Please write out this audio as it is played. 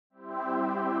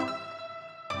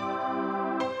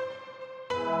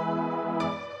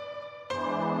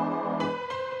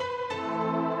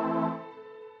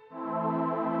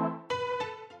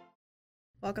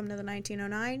Welcome to the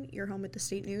 1909, your home with the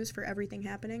state news for everything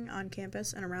happening on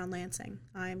campus and around Lansing.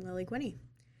 I'm Lily Guiney.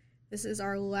 This is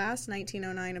our last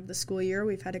 1909 of the school year.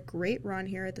 We've had a great run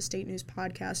here at the State News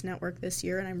Podcast Network this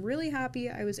year, and I'm really happy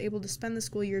I was able to spend the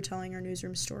school year telling our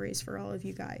newsroom stories for all of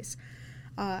you guys.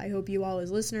 I hope you all as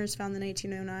listeners found the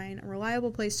 1909 a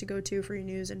reliable place to go to for your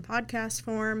news in podcast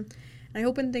form, and I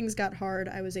hope when things got hard,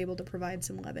 I was able to provide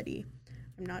some levity.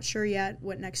 I'm not sure yet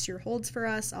what next year holds for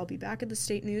us. I'll be back at the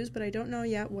State News, but I don't know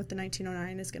yet what the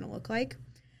 1909 is going to look like.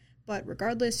 But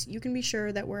regardless, you can be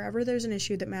sure that wherever there's an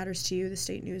issue that matters to you, the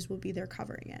State News will be there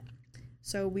covering it.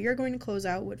 So we are going to close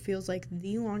out what feels like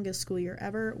the longest school year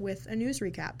ever with a news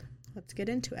recap. Let's get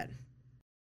into it.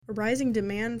 A rising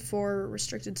demand for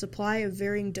restricted supply of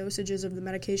varying dosages of the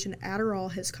medication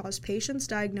Adderall has caused patients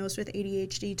diagnosed with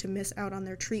ADHD to miss out on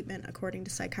their treatment, according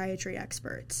to psychiatry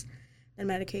experts. The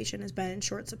medication has been in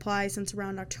short supply since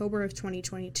around October of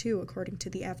 2022, according to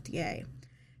the FDA.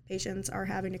 Patients are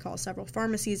having to call several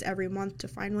pharmacies every month to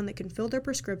find one that can fill their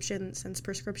prescription, since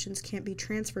prescriptions can't be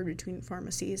transferred between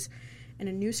pharmacies, and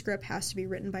a new script has to be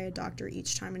written by a doctor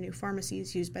each time a new pharmacy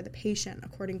is used by the patient,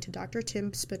 according to Dr.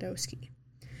 Tim Spadowski.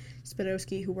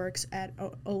 Spadowski, who works at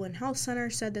Olin Health Center,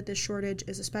 said that this shortage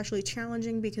is especially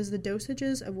challenging because the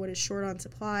dosages of what is short on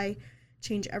supply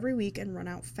change every week and run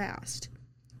out fast.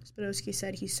 Spadowski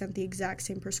said he sent the exact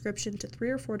same prescription to 3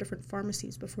 or 4 different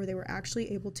pharmacies before they were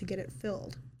actually able to get it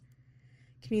filled.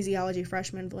 Kinesiology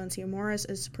freshman Valencia Morris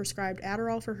is prescribed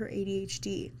Adderall for her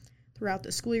ADHD. Throughout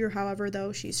the school year, however,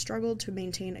 though, she's struggled to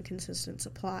maintain a consistent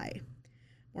supply.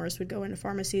 Morris would go into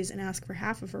pharmacies and ask for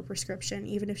half of her prescription,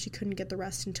 even if she couldn't get the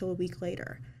rest until a week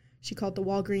later. She called the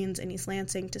Walgreens in East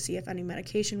Lansing to see if any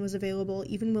medication was available,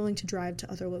 even willing to drive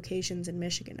to other locations in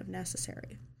Michigan if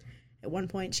necessary. At one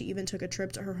point, she even took a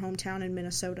trip to her hometown in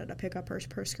Minnesota to pick up her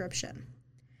prescription.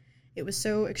 It was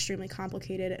so extremely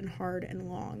complicated and hard and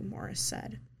long, Morris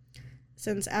said.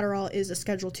 Since Adderall is a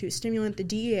Schedule II stimulant, the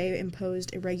DEA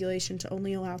imposed a regulation to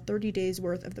only allow 30 days'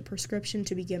 worth of the prescription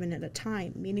to be given at a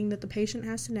time, meaning that the patient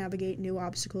has to navigate new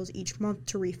obstacles each month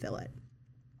to refill it.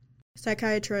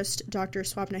 Psychiatrist Dr.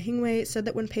 Swapna Hingway said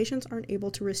that when patients aren't able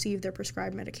to receive their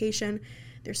prescribed medication,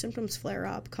 their symptoms flare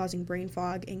up, causing brain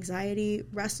fog, anxiety,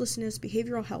 restlessness,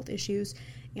 behavioral health issues,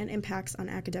 and impacts on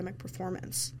academic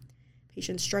performance.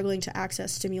 Patients struggling to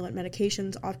access stimulant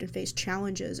medications often face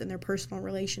challenges in their personal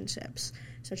relationships,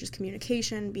 such as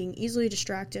communication, being easily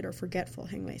distracted, or forgetful,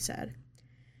 Hingway said.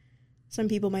 Some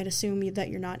people might assume that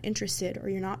you're not interested or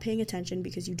you're not paying attention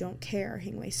because you don't care,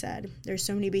 Hingway said. There's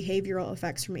so many behavioral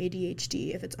effects from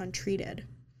ADHD if it's untreated.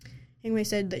 Hingway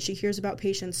said that she hears about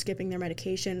patients skipping their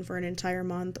medication for an entire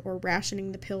month or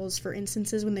rationing the pills for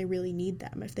instances when they really need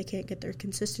them if they can't get their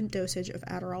consistent dosage of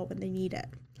Adderall when they need it.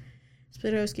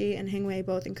 Spadowski and Hingway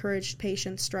both encouraged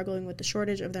patients struggling with the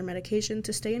shortage of their medication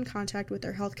to stay in contact with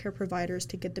their healthcare providers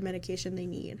to get the medication they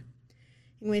need.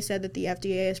 Hingway said that the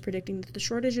FDA is predicting that the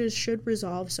shortages should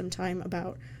resolve sometime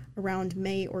around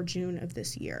May or June of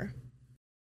this year.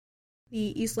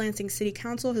 The East Lansing City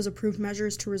Council has approved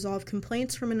measures to resolve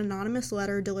complaints from an anonymous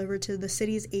letter delivered to the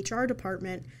city's HR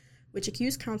department, which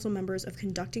accused council members of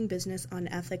conducting business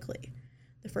unethically.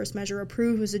 The first measure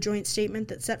approved was a joint statement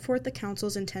that set forth the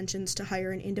council's intentions to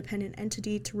hire an independent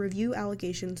entity to review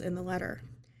allegations in the letter.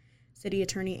 City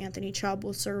Attorney Anthony Chubb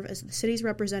will serve as the city's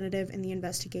representative in the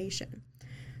investigation.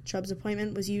 Chubb's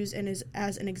appointment was used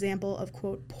as an example of,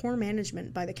 quote, poor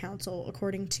management by the council,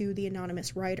 according to the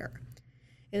anonymous writer.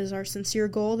 It is our sincere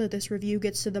goal that this review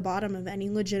gets to the bottom of any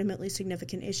legitimately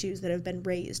significant issues that have been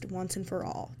raised once and for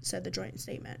all, said the joint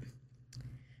statement.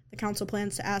 The council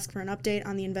plans to ask for an update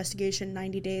on the investigation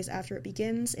 90 days after it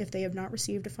begins if they have not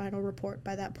received a final report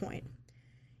by that point.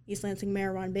 East Lansing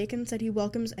Mayor Ron Bacon said he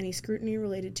welcomes any scrutiny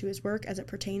related to his work as it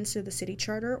pertains to the city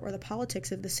charter or the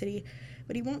politics of the city,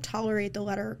 but he won't tolerate the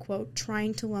letter, quote,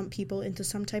 trying to lump people into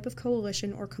some type of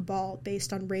coalition or cabal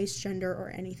based on race, gender,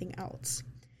 or anything else.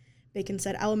 Bacon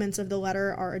said elements of the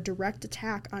letter are a direct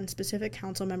attack on specific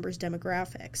council members'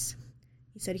 demographics.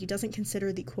 He said he doesn't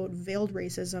consider the, quote, veiled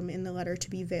racism in the letter to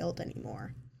be veiled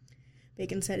anymore.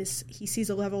 Bacon said he sees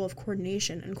a level of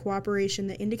coordination and cooperation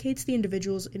that indicates the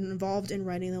individuals involved in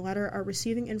writing the letter are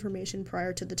receiving information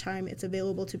prior to the time it's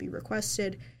available to be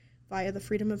requested via the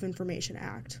Freedom of Information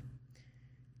Act.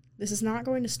 This is not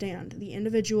going to stand. The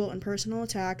individual and personal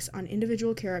attacks on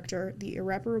individual character, the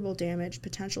irreparable damage,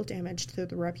 potential damage to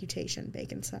the reputation,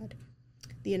 Bacon said.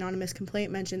 The anonymous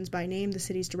complaint mentions by name the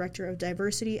city's Director of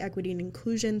Diversity, Equity, and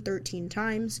Inclusion 13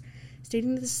 times,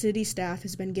 stating that the city staff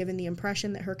has been given the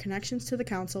impression that her connections to the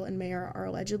council and mayor are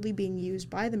allegedly being used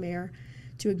by the mayor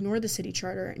to ignore the city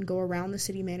charter and go around the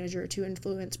city manager to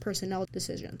influence personnel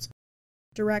decisions.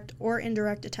 Direct or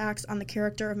indirect attacks on the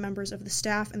character of members of the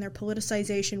staff and their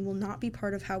politicization will not be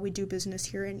part of how we do business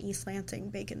here in East Lansing,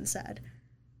 Bacon said.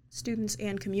 Students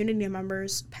and community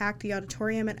members packed the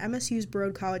auditorium at MSU's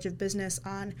Broad College of Business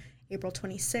on April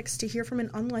 26 to hear from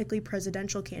an unlikely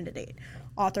presidential candidate,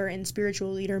 author and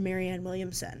spiritual leader Marianne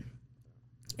Williamson.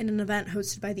 In an event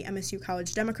hosted by the MSU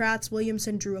College Democrats,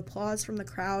 Williamson drew applause from the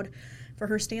crowd for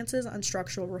her stances on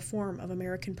structural reform of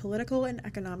American political and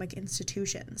economic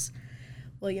institutions.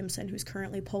 Williamson, who's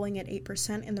currently polling at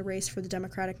 8% in the race for the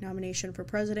Democratic nomination for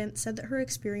president, said that her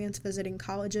experience visiting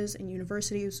colleges and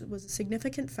universities was a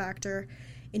significant factor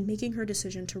in making her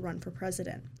decision to run for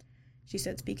president. She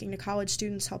said speaking to college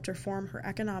students helped her form her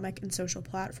economic and social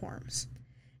platforms.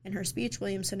 In her speech,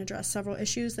 Williamson addressed several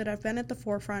issues that have been at the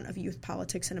forefront of youth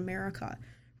politics in America,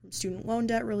 from student loan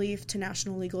debt relief to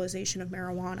national legalization of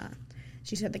marijuana.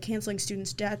 She said that canceling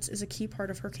students' debts is a key part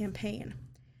of her campaign.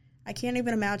 I can't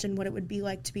even imagine what it would be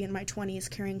like to be in my 20s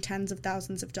carrying tens of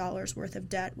thousands of dollars worth of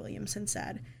debt, Williamson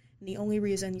said, and the only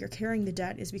reason you're carrying the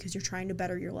debt is because you're trying to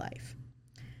better your life.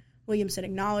 Williamson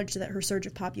acknowledged that her surge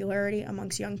of popularity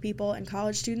amongst young people and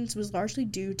college students was largely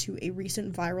due to a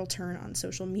recent viral turn on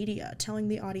social media, telling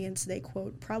the audience they,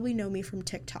 quote, probably know me from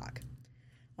TikTok.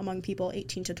 Among people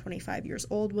 18 to 25 years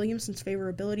old, Williamson's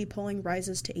favorability polling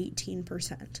rises to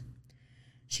 18%.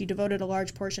 She devoted a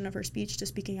large portion of her speech to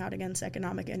speaking out against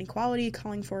economic inequality,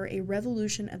 calling for a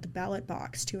revolution at the ballot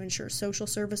box to ensure social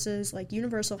services like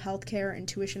universal health care and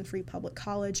tuition-free public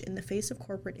college in the face of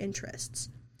corporate interests.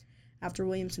 After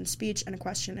Williamson's speech and a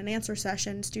question-and-answer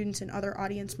session, students and other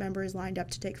audience members lined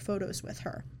up to take photos with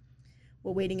her.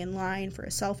 While waiting in line for a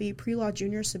selfie, pre-law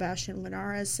junior Sebastian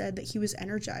Linares said that he was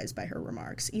energized by her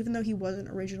remarks, even though he wasn't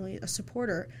originally a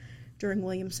supporter during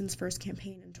Williamson's first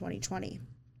campaign in 2020.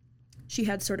 She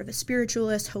had sort of a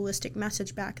spiritualist, holistic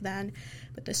message back then,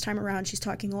 but this time around she's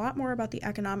talking a lot more about the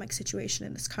economic situation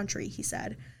in this country, he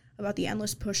said, about the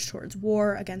endless push towards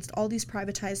war, against all these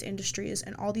privatized industries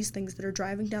and all these things that are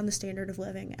driving down the standard of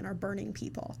living and are burning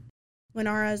people.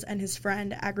 Linares and his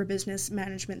friend, agribusiness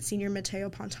management senior Mateo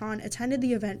Ponton, attended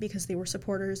the event because they were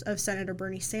supporters of Senator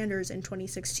Bernie Sanders in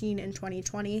 2016 and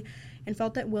 2020 and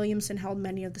felt that Williamson held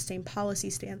many of the same policy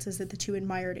stances that the two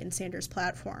admired in Sanders'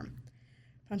 platform.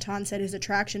 Ponton said his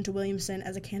attraction to Williamson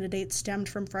as a candidate stemmed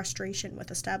from frustration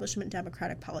with establishment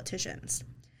Democratic politicians.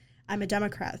 I'm a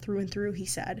Democrat through and through, he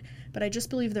said, but I just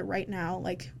believe that right now,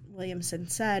 like Williamson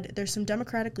said, there's some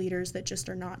Democratic leaders that just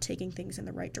are not taking things in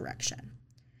the right direction.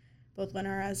 Both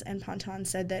Linares and Ponton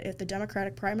said that if the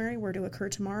Democratic primary were to occur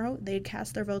tomorrow, they'd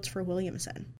cast their votes for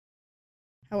Williamson.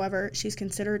 However, she's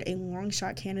considered a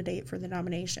long-shot candidate for the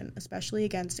nomination, especially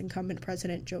against incumbent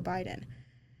President Joe Biden.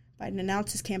 Biden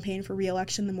announced his campaign for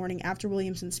re-election the morning after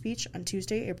Williamson's speech on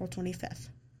Tuesday, April 25th.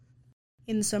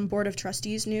 In some Board of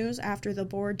Trustees news, after the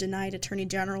board denied Attorney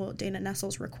General Dana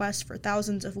Nessel's request for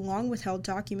thousands of long-withheld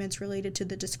documents related to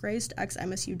the disgraced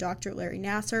ex-MSU Dr. Larry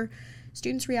Nassar,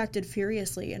 students reacted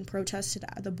furiously and protested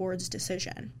the board's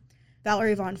decision.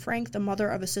 Valerie Von Frank, the mother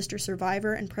of a sister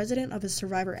survivor and president of a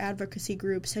survivor advocacy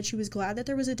group, said she was glad that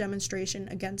there was a demonstration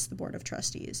against the Board of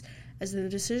Trustees, as the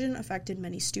decision affected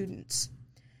many students.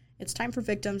 It's time for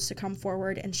victims to come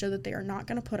forward and show that they are not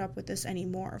going to put up with this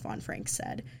anymore, Von Frank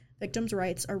said. Victims'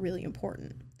 rights are really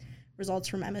important. Results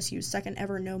from MSU's second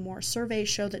ever No More survey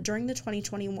show that during the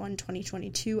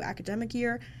 2021-2022 academic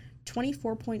year,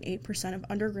 24.8% of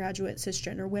undergraduate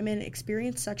cisgender women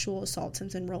experienced sexual assault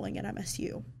since enrolling at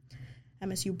MSU.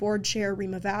 MSU Board Chair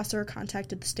Rima Vassar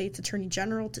contacted the state's Attorney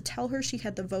General to tell her she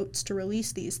had the votes to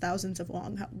release these thousands of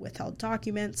long-withheld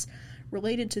documents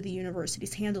related to the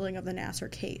university's handling of the Nassar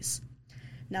case.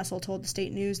 Nessel told the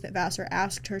State News that Vassar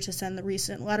asked her to send the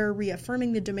recent letter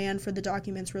reaffirming the demand for the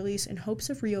documents' release in hopes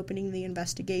of reopening the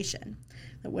investigation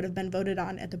that would have been voted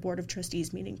on at the Board of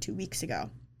Trustees meeting 2 weeks ago.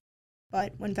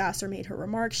 But when Vassar made her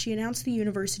remarks, she announced the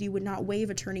university would not waive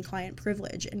attorney-client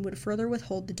privilege and would further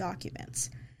withhold the documents.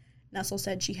 Nessel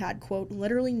said she had, quote,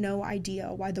 literally no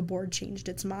idea why the board changed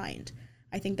its mind.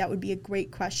 I think that would be a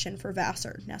great question for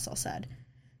Vassar, Nessel said.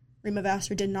 Rima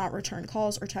Vassar did not return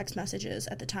calls or text messages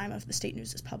at the time of the State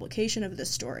News' publication of this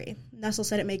story. Nessel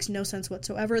said it makes no sense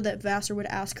whatsoever that Vassar would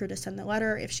ask her to send the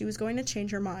letter if she was going to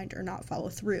change her mind or not follow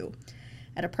through.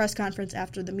 At a press conference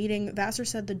after the meeting, Vassar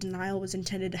said the denial was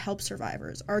intended to help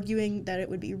survivors, arguing that it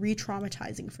would be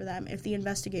re-traumatizing for them if the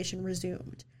investigation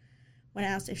resumed. When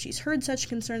asked if she's heard such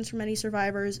concerns from any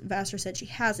survivors, Vassar said she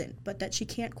hasn't, but that she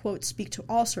can't, quote, speak to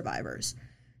all survivors.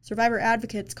 Survivor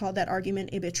advocates called that argument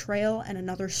a betrayal and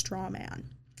another straw man.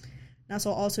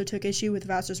 Nessel also took issue with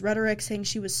Vassar's rhetoric, saying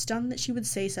she was stunned that she would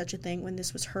say such a thing when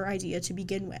this was her idea to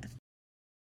begin with.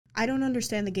 I don't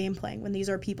understand the game playing when these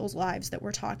are people's lives that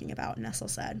we're talking about, Nessel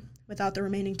said. Without the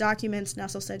remaining documents,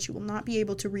 Nessel said she will not be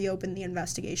able to reopen the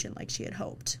investigation like she had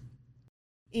hoped.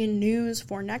 In news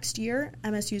for next year,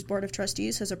 MSU's Board of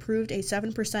Trustees has approved a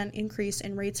 7% increase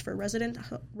in rates for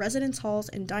residence halls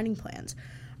and dining plans,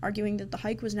 arguing that the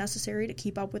hike was necessary to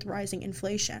keep up with rising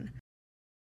inflation.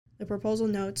 The proposal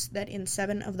notes that in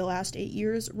 7 of the last 8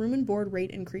 years, room and board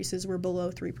rate increases were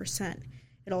below 3%.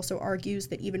 It also argues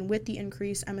that even with the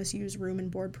increase, MSU's room and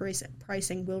board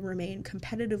pricing will remain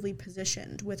competitively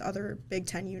positioned with other Big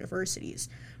Ten universities,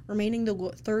 remaining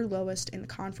the third lowest in the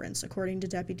conference, according to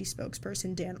Deputy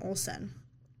Spokesperson Dan Olson.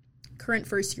 Current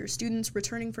first-year students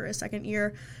returning for a second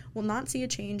year will not see a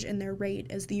change in their rate,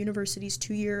 as the university's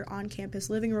 2-year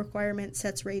on-campus living requirement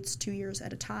sets rates 2 years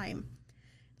at a time.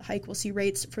 The hike will see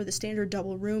rates for the standard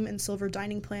double room and silver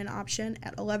dining plan option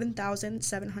at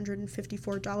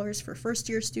 $11,754 for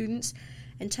first-year students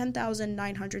and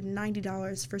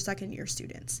 $10,990 for second-year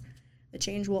students. The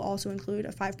change will also include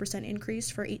a 5% increase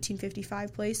for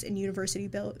 1855 Place and University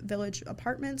Village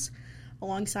apartments,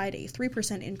 alongside a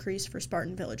 3% increase for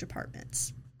Spartan Village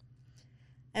apartments.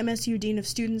 MSU Dean of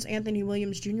Students Anthony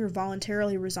Williams Jr.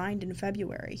 voluntarily resigned in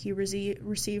February. He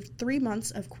received 3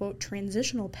 months of, quote,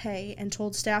 transitional pay and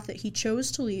told staff that he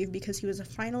chose to leave because he was a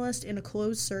finalist in a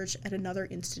closed search at another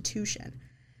institution.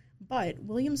 But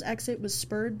Williams' exit was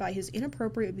spurred by his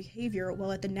inappropriate behavior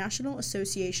while at the National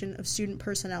Association of Student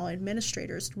Personnel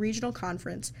Administrators Regional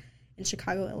Conference in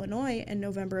Chicago, Illinois in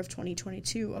November of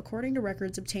 2022, according to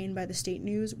records obtained by the State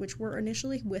News, which were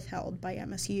initially withheld by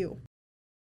MSU.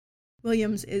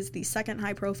 Williams is the second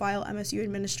high-profile MSU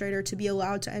administrator to be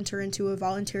allowed to enter into a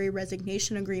voluntary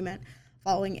resignation agreement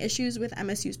following issues with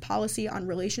MSU's policy on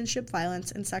relationship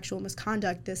violence and sexual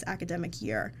misconduct this academic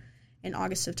year. In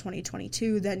August of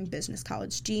 2022, then Business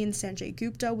College Dean Sanjay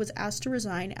Gupta was asked to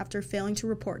resign after failing to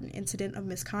report an incident of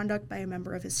misconduct by a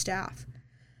member of his staff.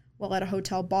 While at a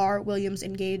hotel bar, Williams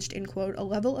engaged in, quote, a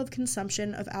level of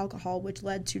consumption of alcohol which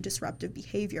led to disruptive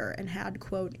behavior and had,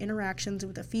 quote, interactions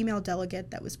with a female delegate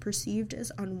that was perceived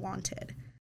as unwanted.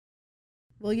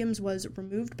 Williams was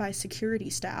removed by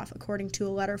security staff, according to a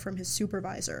letter from his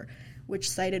supervisor, which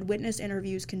cited witness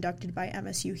interviews conducted by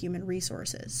MSU Human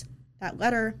Resources. That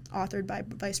letter, authored by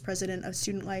Vice President of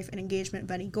Student Life and Engagement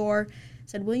Benny Gore,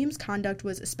 said Williams' conduct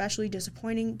was especially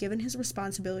disappointing given his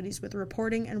responsibilities with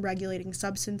reporting and regulating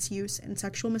substance use and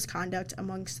sexual misconduct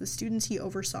amongst the students he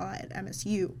oversaw at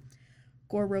MSU.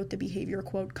 Gore wrote the behavior,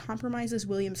 quote, compromises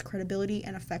Williams' credibility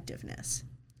and effectiveness.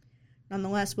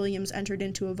 Nonetheless, Williams entered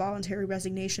into a voluntary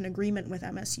resignation agreement with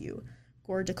MSU.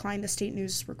 Gore declined the State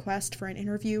News' request for an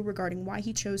interview regarding why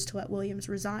he chose to let Williams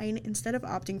resign instead of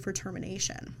opting for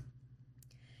termination.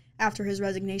 After his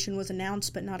resignation was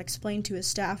announced but not explained to his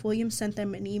staff, Williams sent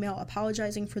them an email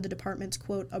apologizing for the department's,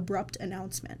 quote, abrupt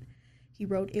announcement. He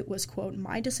wrote, it was, quote,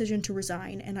 my decision to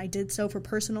resign, and I did so for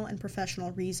personal and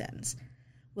professional reasons.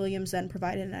 Williams then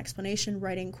provided an explanation,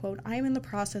 writing, quote, I am in the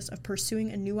process of pursuing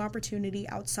a new opportunity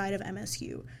outside of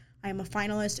MSU. I am a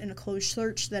finalist in a closed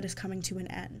search that is coming to an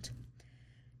end.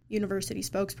 University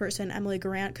spokesperson Emily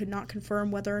Garant could not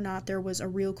confirm whether or not there was a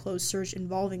real closed search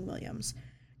involving Williams.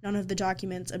 None of the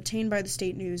documents obtained by the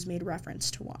State News made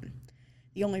reference to one.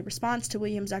 The only response to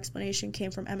Williams' explanation came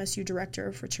from MSU Director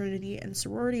of Fraternity and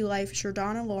Sorority Life,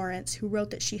 Shardana Lawrence, who wrote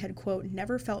that she had, quote,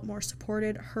 never felt more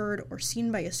supported, heard, or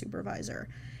seen by a supervisor,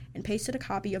 and pasted a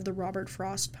copy of the Robert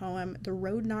Frost poem, The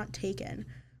Road Not Taken,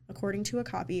 according to a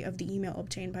copy of the email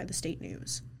obtained by the State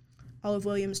News. All of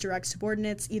Williams' direct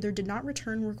subordinates either did not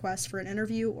return requests for an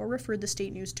interview or referred the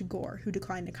State News to Gore, who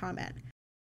declined to comment.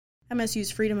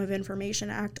 MSU's Freedom of Information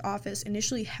Act office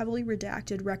initially heavily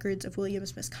redacted records of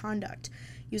Williams' misconduct,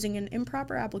 using an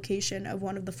improper application of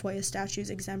one of the FOIA statute's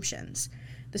exemptions.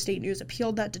 The State News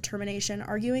appealed that determination,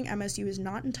 arguing MSU is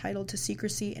not entitled to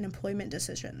secrecy in employment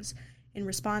decisions. In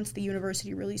response, the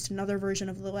university released another version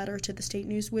of the letter to the State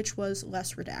News, which was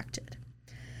less redacted.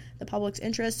 The public's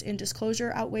interest in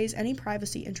disclosure outweighs any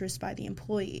privacy interest by the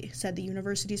employee, said the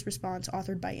university's response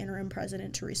authored by Interim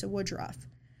President Teresa Woodruff.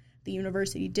 The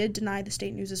university did deny the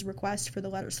State News' request for the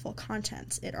letter's full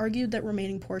contents. It argued that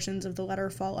remaining portions of the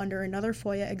letter fall under another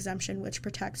FOIA exemption which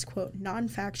protects, quote,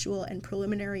 non-factual and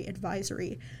preliminary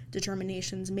advisory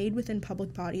determinations made within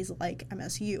public bodies like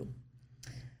MSU.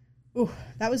 Ooh,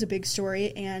 that was a big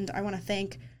story, and I want to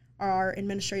thank our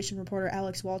administration reporter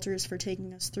Alex Walters for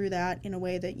taking us through that in a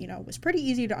way that, was pretty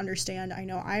easy to understand. I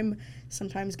know I'm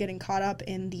sometimes getting caught up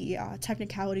in the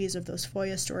technicalities of those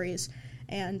FOIA stories,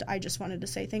 and I just wanted to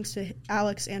say thanks to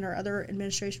Alex and our other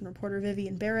administration reporter,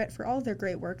 Vivian Barrett, for all of their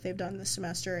great work they've done this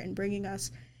semester in bringing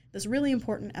us this really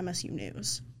important MSU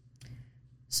news.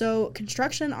 So,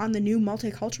 construction on the new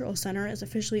Multicultural Center is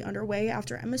officially underway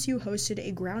after MSU hosted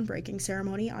a groundbreaking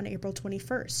ceremony on April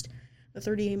 21st. The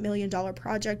 $38 million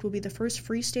project will be the first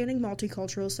freestanding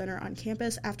multicultural center on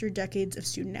campus after decades of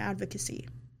student advocacy.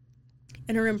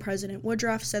 Interim President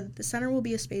Woodruff said that the center will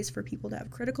be a space for people to have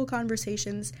critical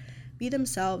conversations, be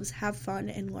themselves, have fun,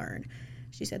 and learn.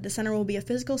 She said the center will be a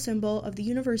physical symbol of the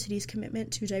university's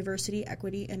commitment to diversity,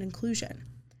 equity, and inclusion.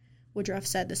 Woodruff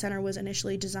said the center was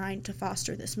initially designed to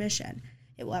foster this mission.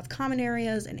 It will have common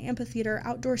areas, an amphitheater,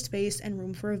 outdoor space, and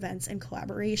room for events and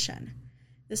collaboration.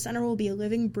 The center will be a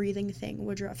living, breathing thing,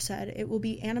 Woodruff said. It will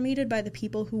be animated by the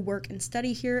people who work and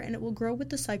study here, and it will grow with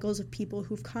the cycles of people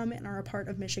who've come and are a part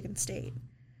of Michigan State.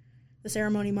 The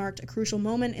ceremony marked a crucial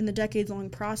moment in the decades-long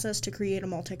process to create a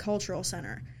multicultural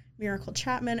center. Miracle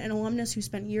Chapman, an alumnus who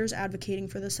spent years advocating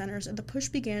for the center, said the push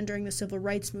began during the Civil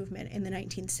Rights Movement in the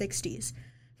 1960s.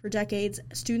 For decades,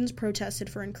 students protested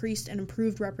for increased and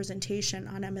improved representation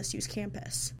on MSU's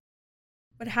campus.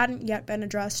 What hadn't yet been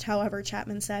addressed, however,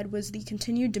 Chapman said, was the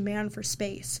continued demand for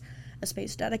space, a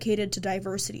space dedicated to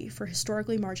diversity, for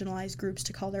historically marginalized groups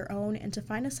to call their own and to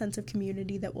find a sense of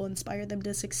community that will inspire them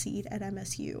to succeed at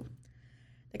MSU.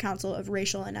 The Council of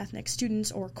Racial and Ethnic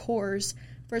Students, or CORES,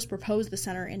 first proposed the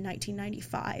center in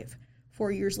 1995.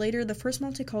 4 years later, the first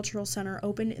multicultural center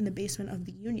opened in the basement of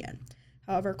the Union.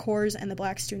 However, CORES and the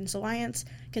Black Students Alliance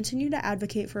continue to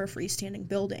advocate for a freestanding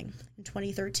building. In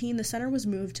 2013, the center was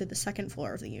moved to the second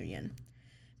floor of the Union.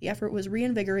 The effort was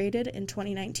reinvigorated in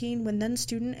 2019 when then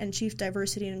Student and Chief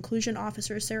Diversity and Inclusion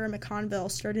Officer Sarah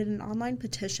McConville started an online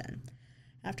petition.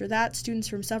 After that, students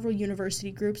from several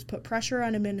university groups put pressure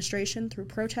on administration through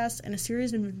protests and a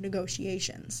series of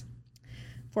negotiations.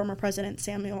 Former President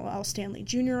Samuel L. Stanley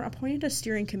Jr. appointed a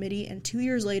steering committee, and 2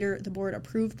 years later, the board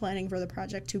approved planning for the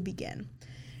project to begin.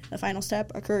 The final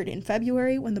step occurred in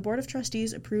February when the Board of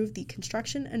Trustees approved the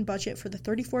construction and budget for the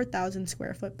 34,000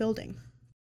 square foot building.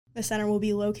 The center will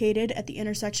be located at the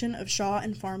intersection of Shaw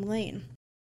and Farm Lane.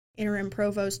 Interim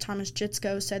Provost Thomas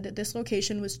Jitsko said that this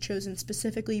location was chosen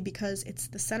specifically because it's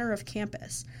the center of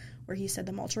campus, where he said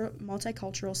the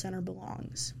multicultural center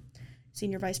belongs.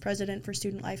 Senior Vice President for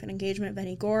Student Life and Engagement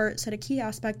Benny Gore said a key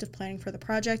aspect of planning for the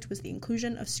project was the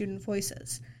inclusion of student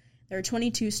voices. There are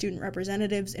 22 student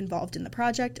representatives involved in the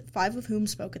project, 5 of whom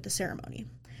spoke at the ceremony.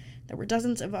 There were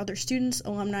dozens of other students,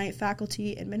 alumni,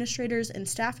 faculty, administrators, and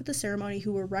staff at the ceremony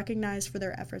who were recognized for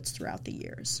their efforts throughout the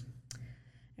years.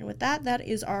 And with that, that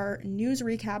is our news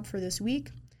recap for this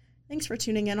week. Thanks for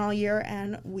tuning in all year,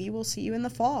 and we will see you in the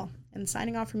fall. And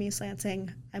signing off from East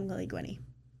Lansing, I'm Lily Guiney.